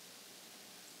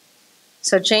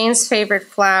 So Jane's Favorite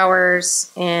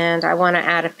Flowers, and I want to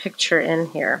add a picture in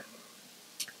here.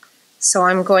 So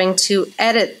I'm going to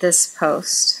edit this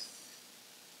post.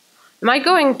 Am I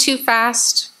going too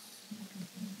fast?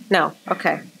 No,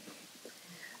 okay.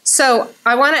 So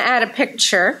I want to add a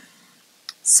picture.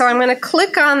 So I'm going to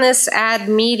click on this Add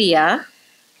Media.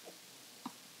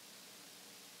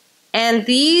 And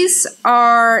these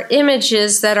are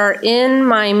images that are in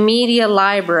my media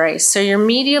library. So your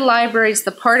media library is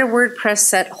the part of WordPress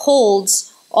that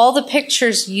holds all the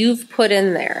pictures you've put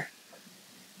in there.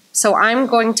 So I'm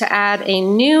going to add a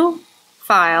new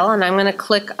file and I'm going to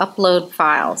click Upload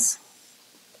Files.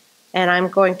 And I'm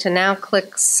going to now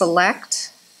click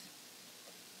Select.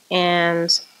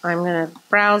 And I'm going to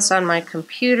browse on my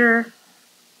computer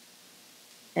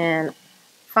and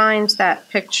find that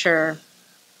picture,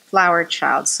 Flower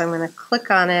Child. So I'm going to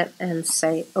click on it and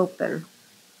say Open.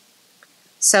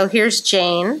 So here's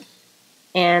Jane.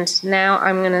 And now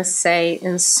I'm going to say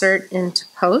Insert into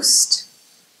Post.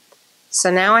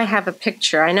 So now I have a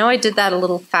picture. I know I did that a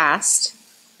little fast.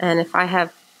 And if I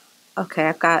have, okay,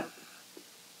 I've got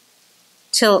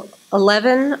till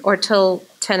 11 or till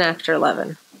 10 after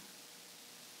 11.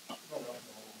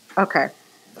 Okay.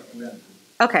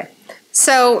 Okay.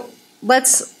 So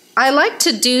I like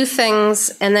to do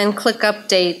things and then click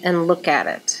Update and look at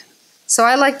it. So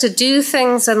I like to do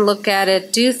things and look at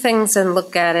it, do things and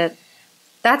look at it.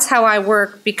 That's how I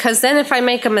work, because then if I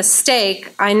make a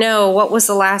mistake, I know what was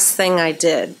the last thing I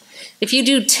did. If you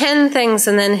do 10 things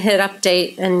and then hit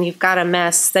Update and you've got a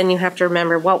mess, then you have to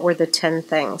remember what were the 10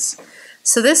 things.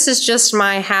 So this is just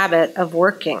my habit of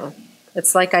working.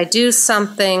 It's like I do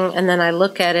something and then I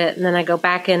look at it and then I go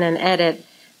back in and edit,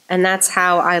 and that's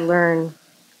how I learn.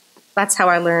 That's how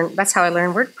I learn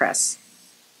WordPress.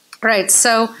 All right,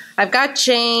 so I've got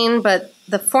Jane, but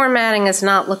the formatting is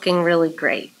not looking really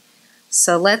great.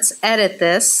 So let's edit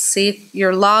this. See, if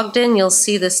you're logged in, you'll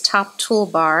see this top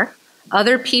toolbar.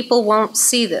 Other people won't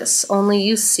see this, only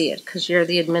you see it because you're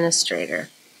the administrator.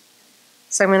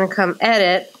 So I'm going to come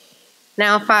Edit.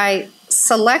 Now if I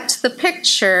select the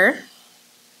picture,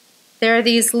 there are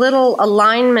these little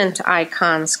alignment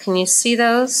icons. Can you see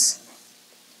those?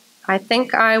 I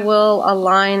think I will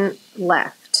align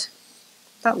left.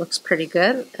 That looks pretty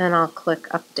good, and I'll click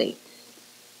Update.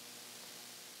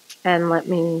 And let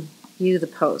me view the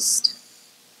post.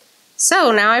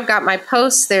 So now I've got my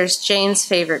post. There's Jane's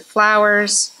Favorite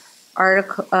Flowers.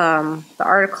 The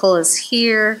article is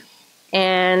here.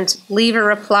 And leave a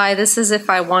reply. This is if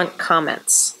I want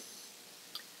comments.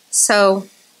 So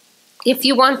if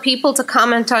you want people to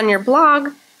comment on your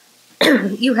blog,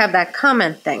 you have that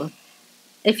comment thing.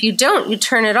 If you don't, you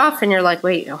turn it off and you're like,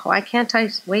 wait, why can't I,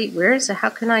 wait, where is it? How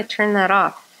can I turn that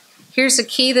off? Here's a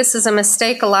key. This is a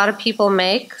mistake a lot of people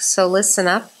make, so listen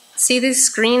up. See these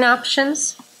screen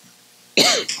options?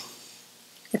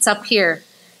 It's up here.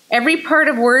 Every part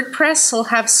of WordPress will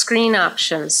have screen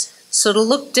options, so it'll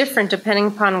look different depending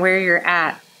upon where you're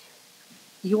at.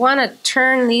 you want to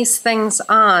turn these things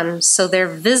on so they're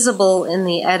visible in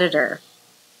the editor.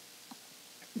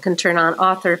 You can turn on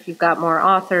author if you've got more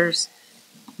authors.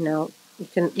 You know,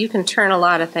 you can turn a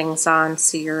lot of things on,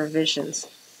 see your revisions.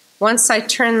 Once I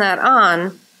turn that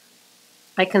on,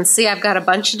 I can see I've got a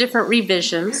bunch of different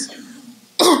revisions.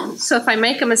 So if I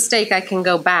make a mistake, I can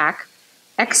go back.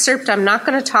 Excerpt I'm not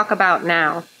going to talk about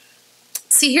now.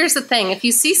 See, here's the thing. If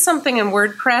you see something in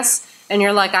WordPress and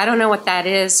you're like, I don't know what that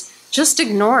is, just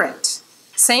ignore it.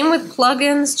 Same with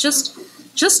plugins,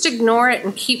 just ignore it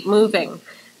and keep moving.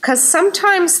 Because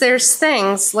sometimes there's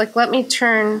things, like let me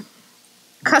turn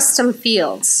custom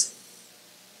fields.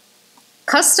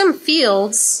 Custom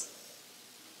fields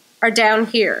are down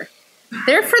here.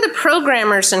 They're for the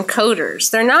programmers and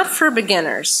coders. They're not for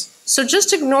beginners. So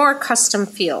just ignore custom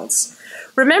fields.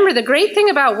 Remember, the great thing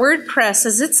about WordPress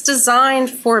is it's designed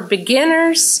for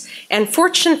beginners and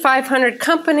Fortune 500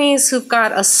 companies who've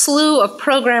got a slew of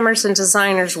programmers and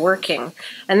designers working.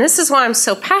 And this is why I'm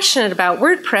so passionate about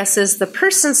WordPress is the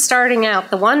person starting out,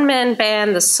 the one-man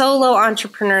band, the solo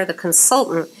entrepreneur, the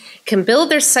consultant, can build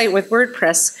their site with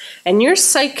WordPress, and your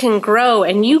site can grow,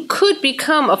 and you could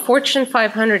become a Fortune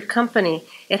 500 company.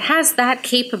 It has that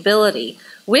capability.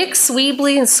 Wix,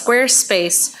 Weebly, and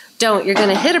Squarespace don't. You're going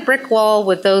to hit a brick wall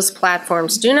with those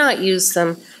platforms. Do not use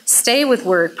them. Stay with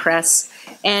WordPress,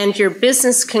 and your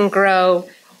business can grow,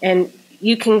 and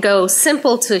you can go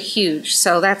simple to huge.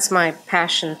 So that's my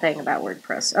passion thing about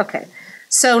WordPress. Okay,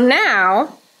 so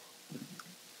now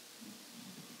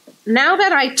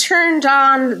that I turned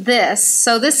on this,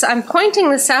 so this, I'm pointing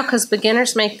this out because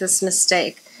beginners make this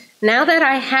mistake. Now that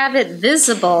I have it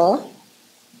visible,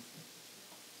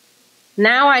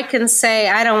 now I can say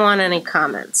I don't want any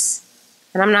comments.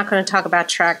 And I'm not going to talk about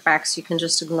trackbacks, you can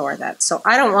just ignore that. So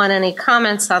I don't want any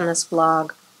comments on this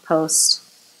blog post.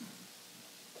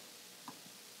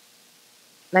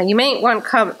 Now you might want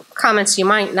comments, you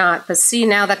might not, but see,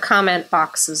 now the comment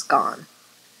box is gone.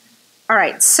 All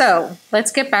right, so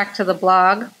let's get back to the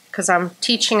blog because I'm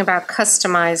teaching about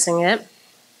customizing it.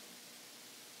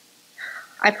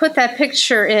 I put that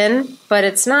picture in, but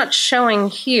it's not showing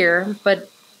here,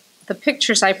 but the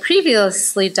pictures I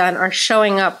previously done are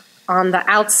showing up on the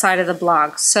outside of the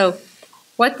blog. So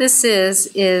what this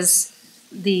is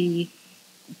the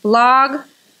blog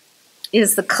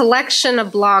is the collection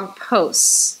of blog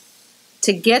posts.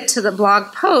 To get to the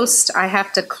blog post, I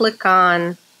have to click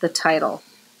on the title.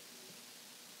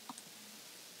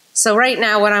 So right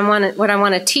now, what I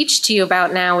want to teach to you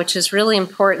about now, which is really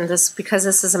important, because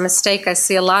this is a mistake I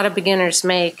see a lot of beginners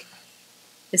make,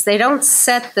 is they don't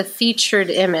set the featured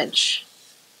image.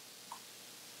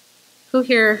 Who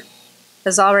here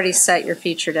has already set your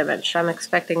featured image? I'm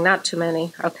expecting not too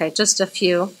many. Okay, just a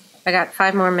few. I got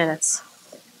 5 more minutes.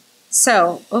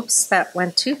 So, oops, that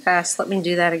went too fast. Let me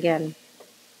do that again.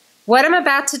 What I'm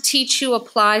about to teach you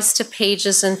applies to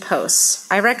pages and posts.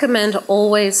 I recommend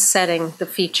always setting the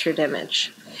featured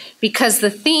image because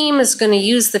the theme is going to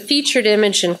use the featured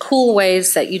image in cool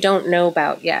ways that you don't know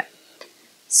about yet.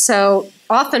 So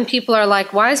often people are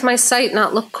like, why does my site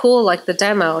not look cool like the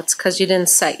demo? It's because you didn't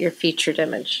set your featured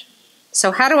image.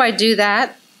 So how do I do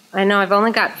that? I know I've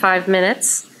only got 5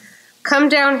 minutes. Come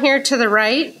down here to the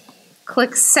right,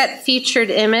 click Set Featured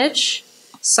Image.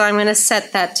 So I'm going to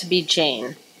set that to be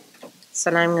Jane. So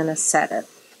now I'm going to set it.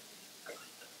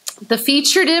 The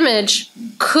featured image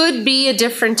could be a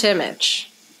different image.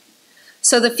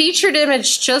 So the featured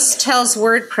image just tells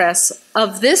WordPress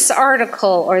of this article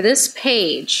or this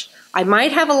page. I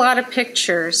might have a lot of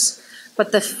pictures,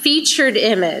 but the featured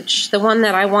image, the one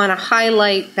that I want to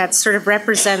highlight that sort of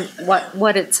represent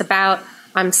what it's about,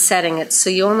 I'm setting it. So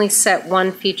you only set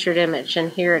one featured image, and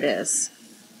here it is.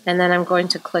 And then I'm going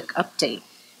to click Update.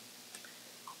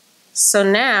 So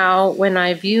now when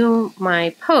I view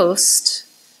my post,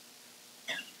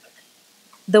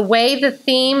 the way the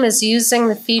theme is using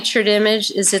the featured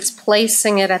image is it's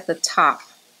placing it at the top.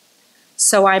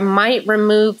 So I might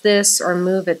remove this or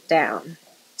move it down.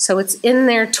 So it's in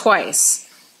there twice.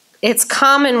 It's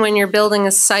common when you're building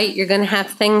a site, you're going to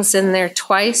have things in there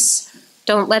twice.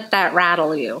 Don't let that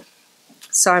rattle you.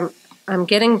 So I'm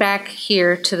getting back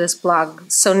here to this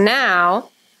blog. So now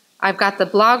I've got the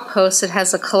blog post. It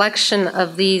has a collection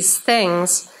of these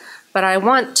things, but I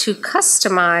want to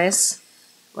customize.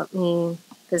 Let me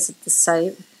visit the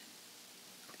site.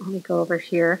 Let me go over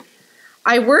here.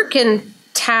 I work in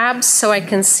tabs so I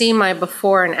can see my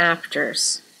before and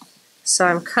afters. So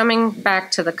I'm coming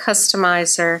back to the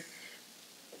customizer,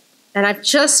 and I've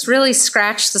just really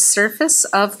scratched the surface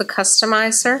of the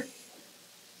customizer.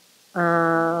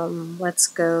 Let's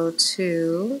go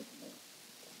to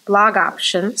blog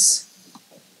options.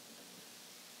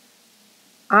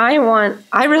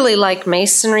 I really like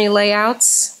masonry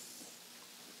layouts.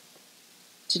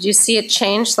 Did you see it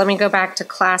change? Let me go back to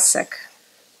classic.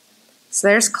 So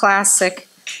there's classic,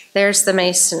 there's the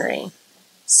masonry.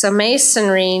 So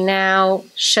masonry now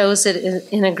shows it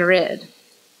in a grid.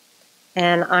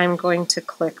 And I'm going to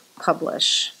click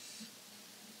publish.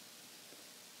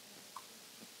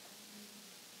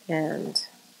 And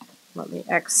let me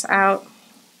X out.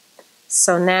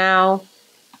 So now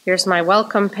here's my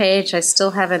welcome page. I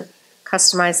still haven't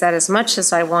customized that as much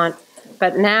as I want.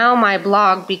 But now my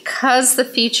blog, because the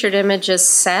featured image is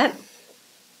set,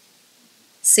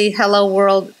 see, Hello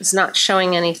World is not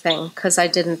showing anything because I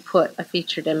didn't put a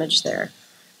featured image there.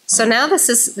 So now this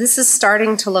is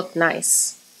starting to look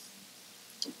nice.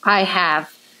 I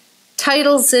have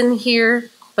titles in here,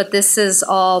 but this is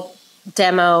all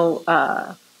demo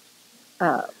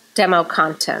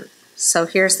content. So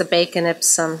here's the Bacon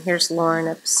Ipsum, here's Lauren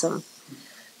Ipsum.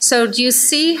 So do you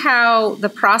see how the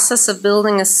process of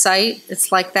building a site,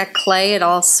 it's like that clay, it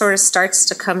all sort of starts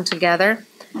to come together.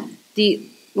 The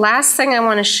last thing I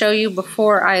want to show you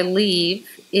before I leave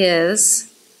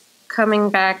is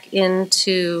coming back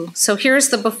into, so here's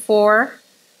the before,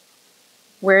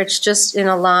 where it's just in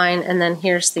a line, and then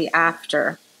here's the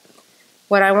after.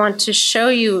 What I want to show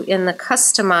you in the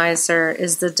customizer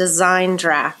is the design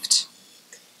draft.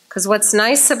 Because what's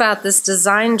nice about this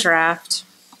design draft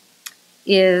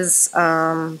is,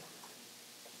 let's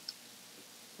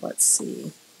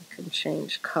see, I can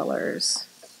change colors.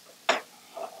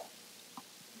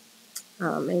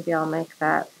 Maybe I'll make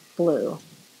that blue.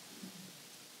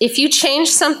 If you change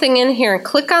something in here and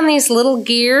click on these little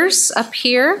gears up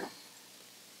here,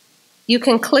 you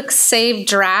can click Save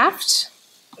Draft.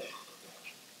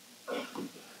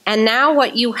 And now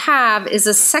what you have is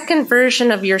a second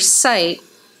version of your site.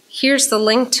 Here's the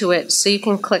link to it, so you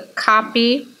can click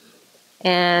Copy,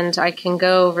 and I can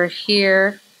go over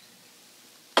here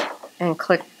and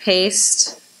click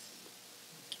Paste.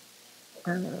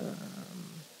 Wait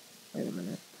a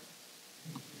minute.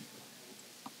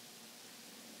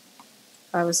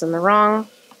 I was in the wrong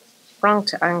I'm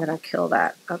going to kill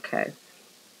that. Okay.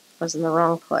 I was in the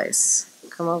wrong place.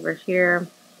 Come over here.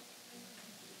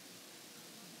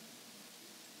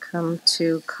 Come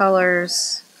to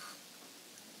colors,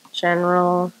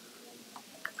 general,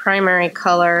 primary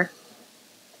color.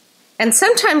 And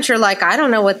sometimes you're like, I don't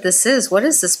know what this is. What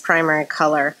is this primary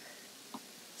color?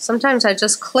 Sometimes I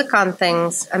just click on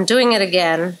things. I'm doing it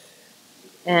again.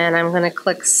 And I'm going to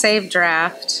click Save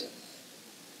Draft.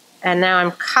 And now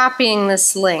I'm copying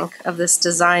this link of this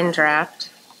design draft.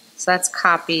 So that's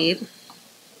copied.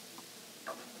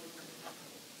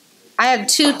 I have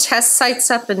 2 test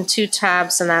sites up and 2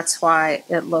 tabs, and that's why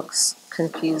it looks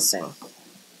confusing.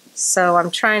 So I'm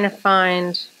trying to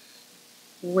find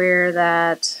where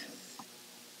that,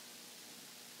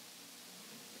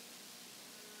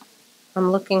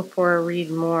 I'm looking for a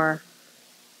read more.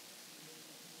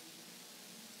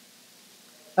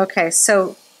 Okay,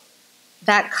 so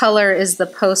that color is the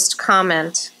post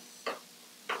comment.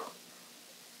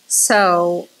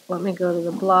 So let me go to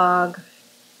the blog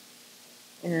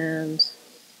and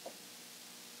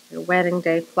your wedding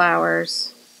day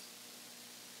flowers.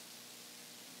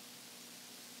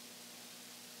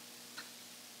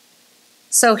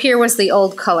 So here was the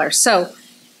old color. So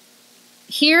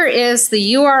here is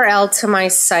the URL to my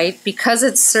site. Because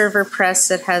it's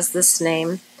ServerPress, it has this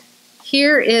name.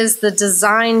 Here is the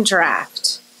design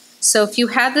draft. So if you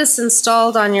had this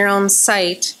installed on your own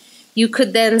site, you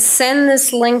could then send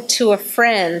this link to a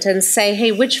friend and say,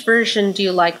 hey, which version do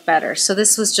you like better? So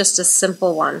this was just a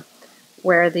simple one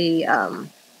where the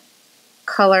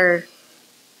color,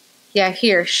 yeah,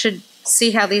 here, should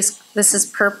see how this is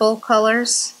purple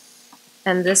colors,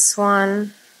 and this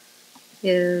one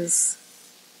is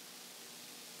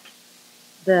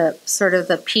the sort of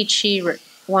the peachy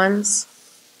ones.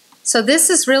 So this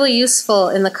is really useful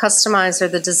in the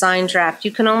customizer, the design draft.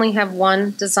 You can only have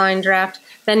one design draft.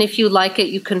 Then if you like it,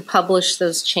 you can publish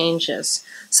those changes.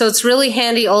 So it's really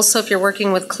handy also if you're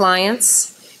working with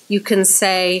clients. You can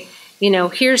say, you know,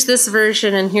 here's this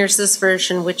version and here's this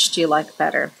version, which do you like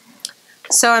better?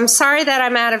 So I'm sorry that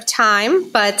I'm out of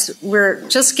time, but we're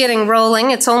just getting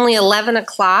rolling. It's only 11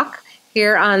 o'clock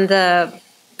here on the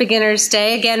Beginner's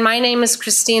Day. Again, my name is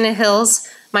Christina Hills.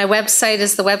 My website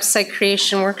is the Website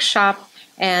Creation Workshop,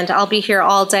 and I'll be here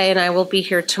all day, and I will be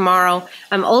here tomorrow.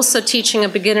 I'm also teaching a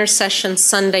beginner session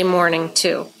Sunday morning,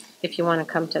 too, if you want to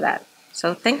come to that.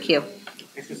 So thank you.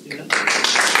 Thanks, Christina.